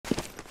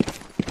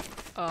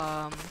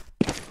Um,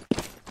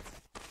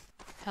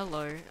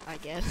 hello, I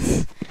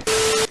guess.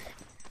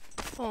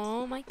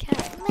 Oh, my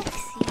cat,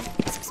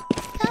 Lexi.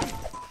 Come.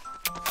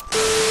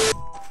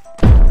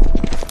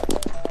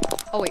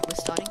 Oh wait, we're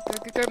starting.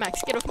 Go,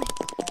 Max, get off me.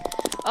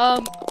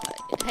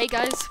 Hey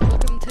guys,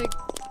 welcome to,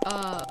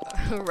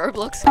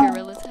 Roblox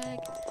Gorilla Tag.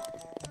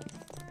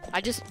 I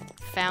just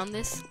found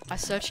this. I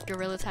searched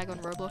Gorilla Tag on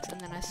Roblox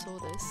and then I saw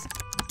this.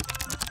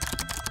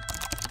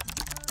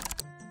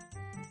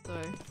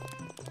 So,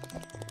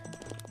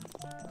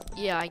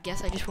 yeah, I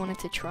guess I just wanted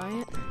to try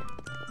it.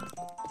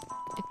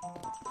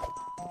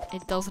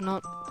 It does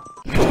not.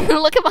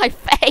 Look at my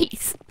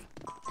face!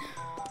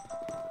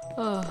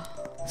 Oh,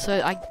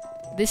 so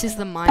this is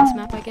the mines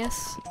map, I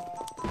guess.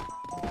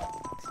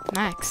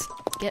 Max,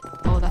 get.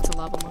 Oh, that's a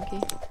lava monkey.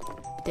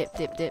 Dip,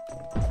 dip, dip.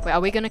 Wait, are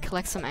we gonna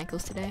collect some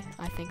ankles today?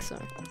 I think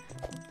so.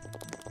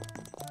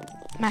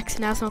 Max,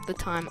 now's not the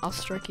time. I'll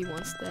stroke you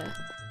once there.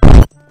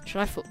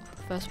 Should I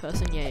first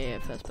person? Yeah,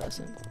 first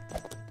person.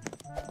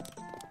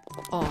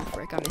 Oh,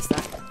 frick, I missed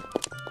that.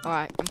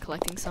 Alright, I'm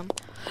collecting some.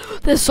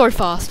 They're so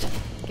fast.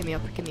 Give me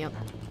up, give me up.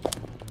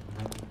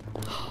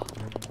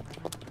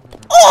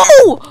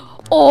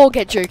 Oh! Oh,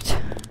 get juked.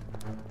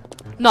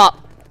 Nope.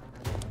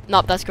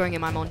 Nope, that's going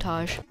in my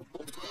montage.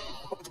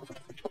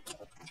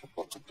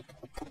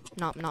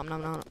 Nope.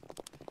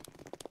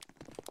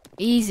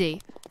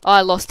 Easy. Oh,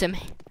 I lost him.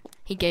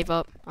 He gave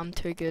up. I'm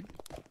too good.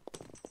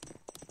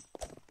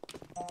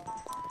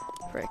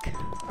 Frick.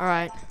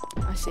 Alright.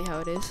 I see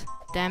how it is.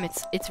 Damn,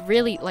 it's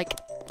really, like,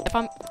 if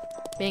I'm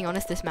being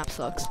honest, this map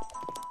sucks.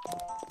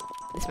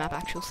 This map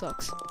actually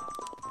sucks.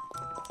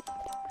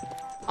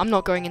 I'm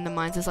not going in the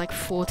mines. There's like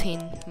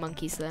 14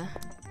 monkeys there.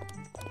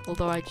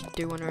 Although I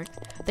do want to...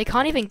 They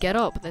can't even get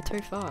up. They're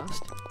too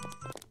fast.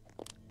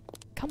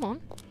 Come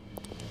on.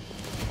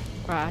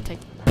 Right, I take...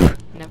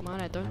 Never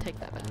mind, I don't take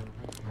that back.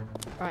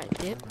 Right,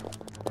 dip.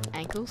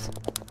 Ankles.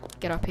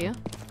 Get up here.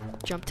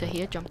 Jump to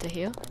here, jump to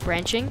here.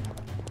 Branching.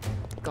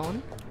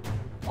 Gone.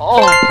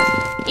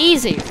 Oh!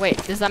 Easy!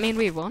 Wait, does that mean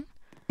we won?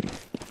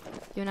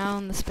 You're now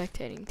on the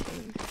spectating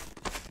team.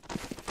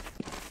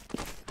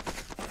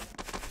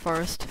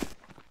 Forest.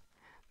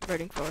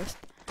 Voting forest.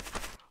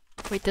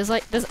 Wait,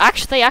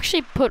 they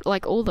actually put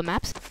like all the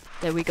maps.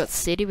 There we got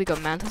city, we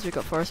got mountains, we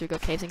got forest, we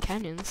got caves and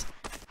canyons.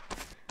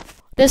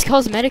 There's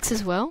cosmetics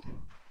as well.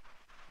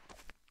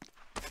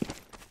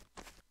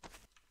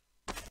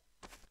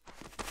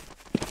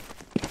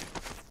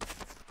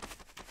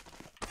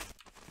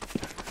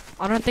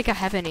 I don't think I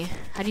have any.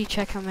 How do you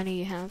check how many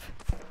you have?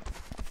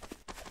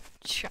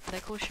 They're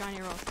called shiny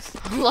rocks.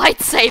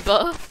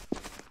 Lightsaber!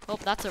 Oh,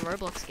 that's a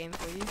Roblox game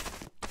for you.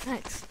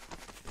 Thanks.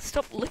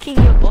 Stop licking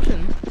your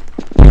bottom.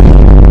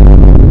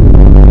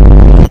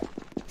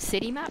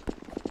 City map?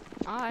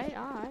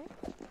 Aye.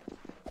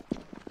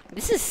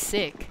 This is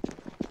sick.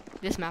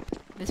 This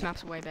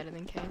map's way better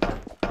than cave.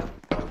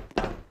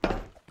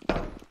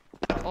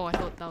 Oh, I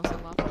thought that was a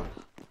lava.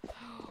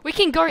 We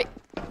can go.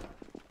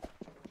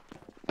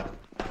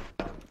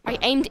 I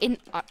aimed in.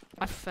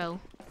 I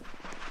fell.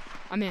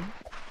 I'm in.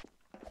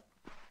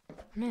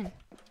 Let's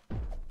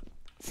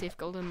see if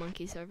golden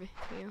monkey's over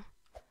here.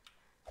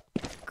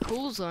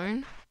 Cool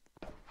zone.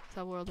 Is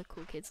that where all the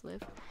cool kids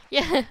live?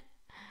 Yeah.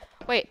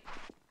 Wait.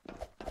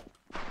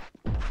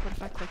 What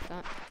if I click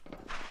that?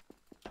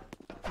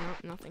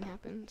 Nope, nothing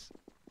happens.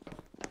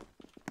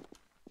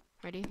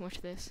 Ready? Watch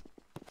this.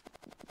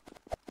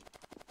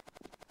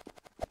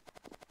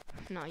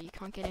 No, you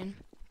can't get in.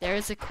 There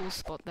is a cool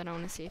spot that I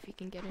want to see if you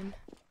can get in.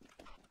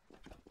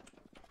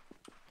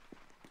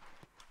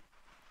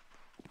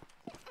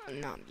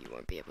 No, you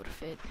won't be able to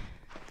fit.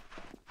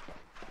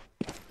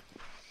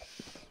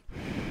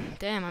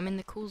 Damn, I'm in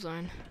the cool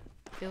zone.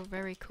 I feel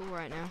very cool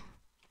right now.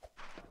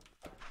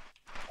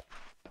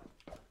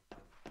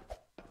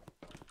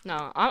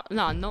 No,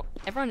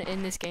 everyone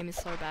in this game is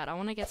so bad. I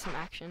want to get some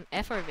action.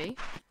 FOV.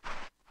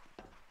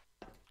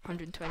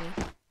 120.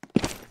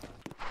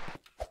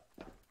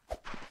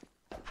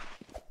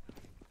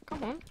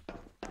 Come on.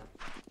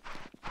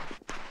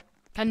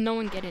 Can no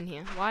one get in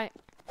here? Why?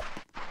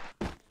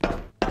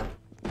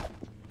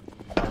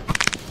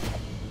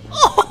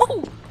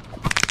 Oh!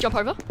 Jump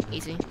over.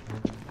 Easy.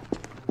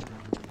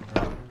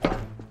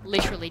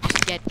 Literally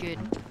just get good.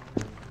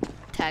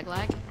 Tag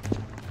lag.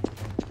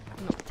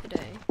 Not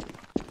today.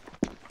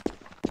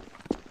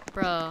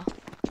 Bruh.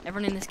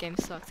 Everyone in this game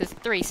sucks. There's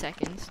 3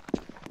 seconds.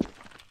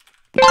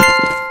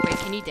 Wait,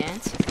 can you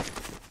dance?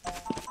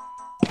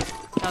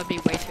 That would be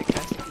way too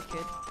cursed if you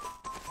could.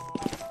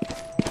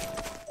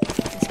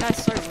 This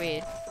guy's so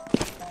weird.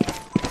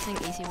 I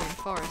think easy win.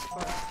 Forest.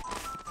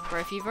 Bro,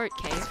 if you vote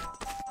cave...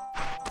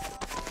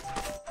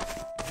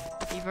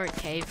 If you vote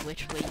cave,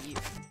 literally you...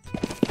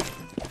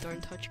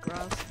 Don't touch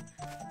grass.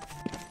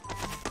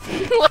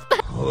 What the?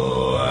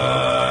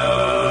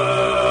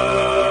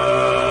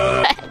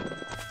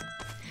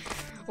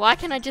 Why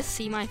can't I just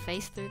see my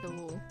face through the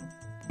wall?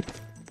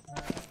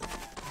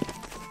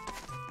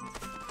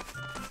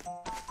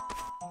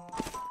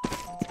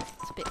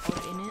 It's a bit odd,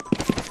 isn't it?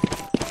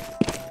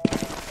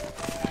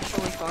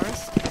 Surely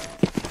forest.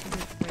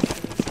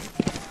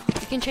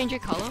 can change your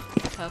color.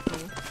 Purple.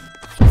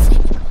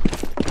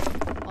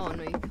 Oh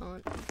no, you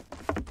can't.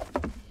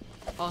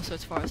 Oh, so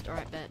it's forest.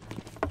 Alright, bet.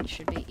 It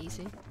should be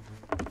easy.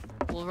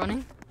 Wall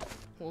running.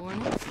 Wall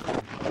running.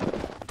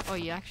 Oh,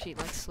 you actually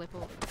like slip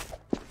off.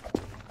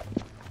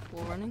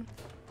 Wall running.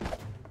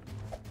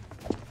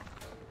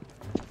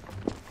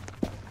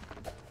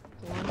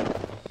 Wall running.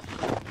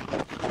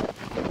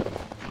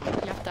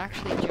 You have to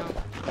actually jump.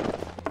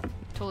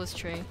 Tallest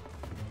tree.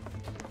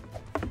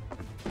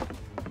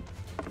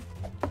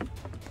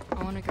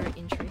 I want to go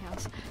in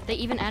treehouse. They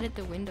even added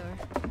the window.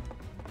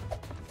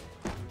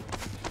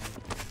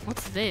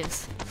 What's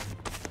this?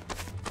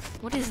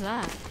 What is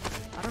that?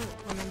 I don't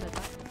remember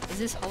that. Is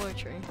this hollow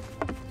tree?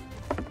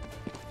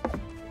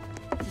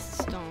 Is this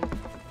stomp?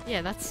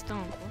 Yeah, that's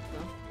stomp. What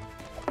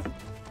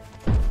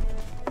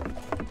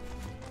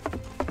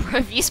the? Bro,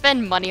 if you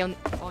spend money on...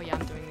 Oh yeah,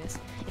 I'm doing this.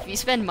 If you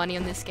spend money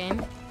on this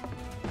game,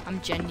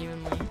 I'm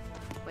genuinely...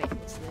 Wait,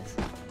 what's this?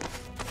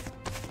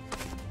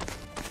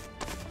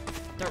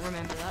 Don't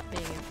remember that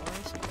being in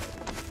forest.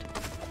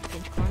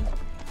 Pinch climb.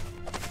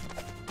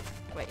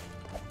 Wait.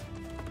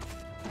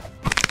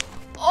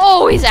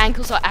 Oh, his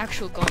ankles are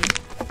actual gone.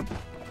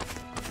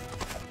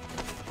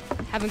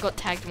 Haven't got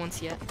tagged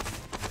once yet.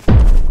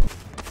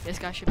 This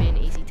guy should be an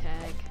easy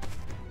tag.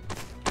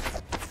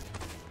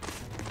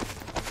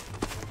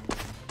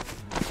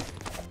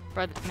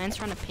 Bro, the man's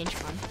trying to pinch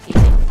one.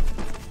 Easy.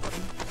 Got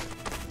him.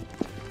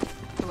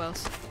 Who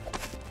else?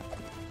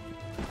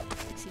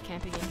 Is he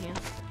camping in here?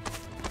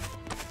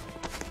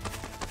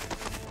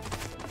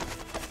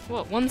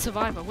 What? One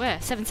survivor.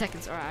 Where? 7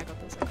 seconds. Alright, I got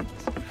this. I got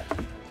this.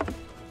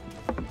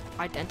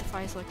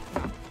 Identifies like...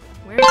 No.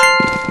 Where is he?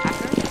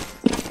 Hacker?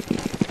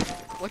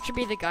 What should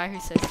be the guy who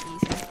says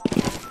easy?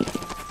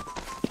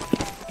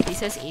 He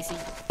says easy.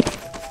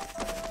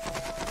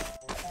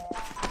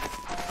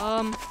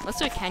 Let's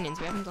do canyons.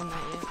 We haven't done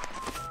that yet.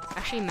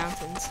 Actually,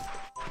 mountains.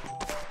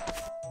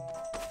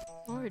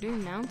 Oh, we're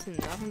doing mountains.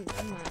 I haven't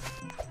done that.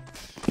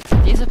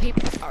 These are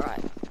people.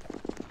 Alright.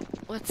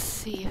 Let's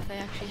see if they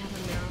actually have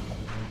a mirror.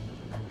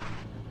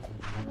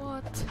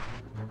 What?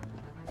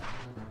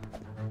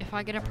 If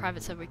I get a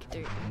private server, we could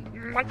do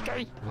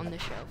on the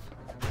shelf.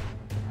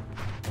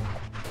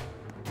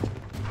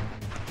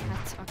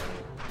 That's okay.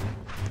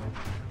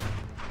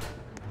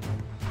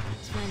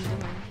 What's man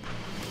doing?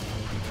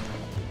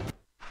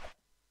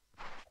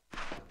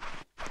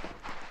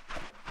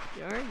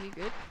 Yo, you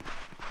good?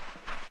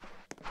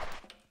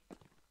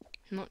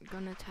 Not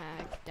gonna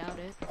tag. Doubt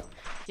it.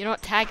 You know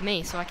what? Tag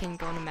me so I can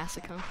go on a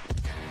massacre.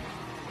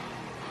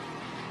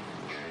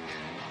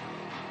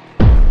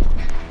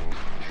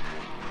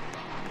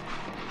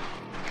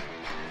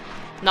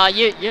 Nah,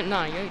 you're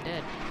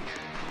dead.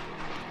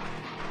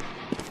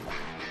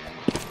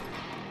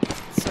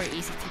 It's so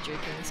easy to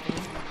joke in this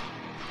game.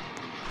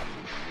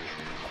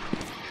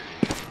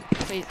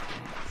 Please.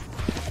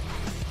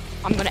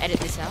 I'm gonna edit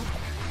this out.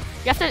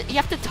 You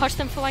have to touch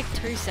them for like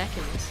 2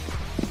 seconds.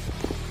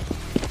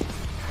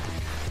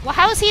 Well,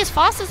 how is he as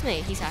fast as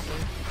me? He's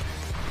hacking.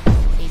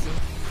 Easy.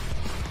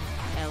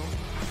 L.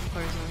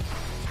 Horizon.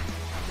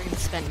 We're gonna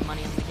spend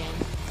money on the game.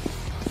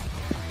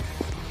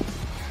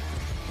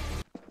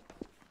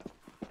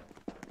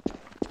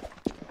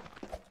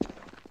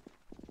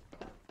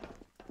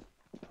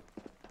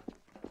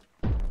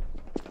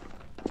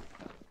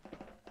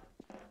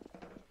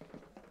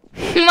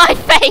 My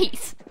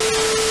face!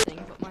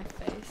 Thing but my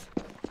face.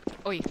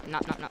 Oh, nah.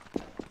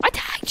 I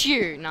tagged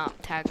you! Nah,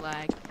 tag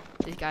lag.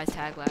 These guys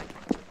tag lag.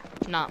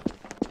 Nah.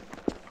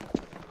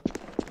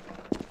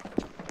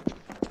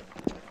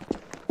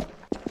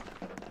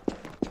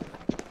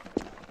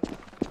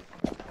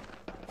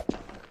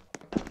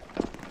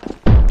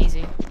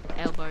 Easy.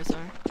 Elbows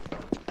though.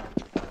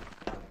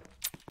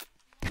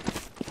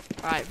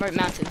 Alright, vote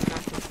mountains.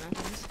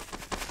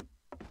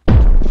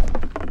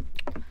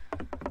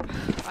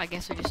 I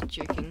guess we're just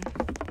joking.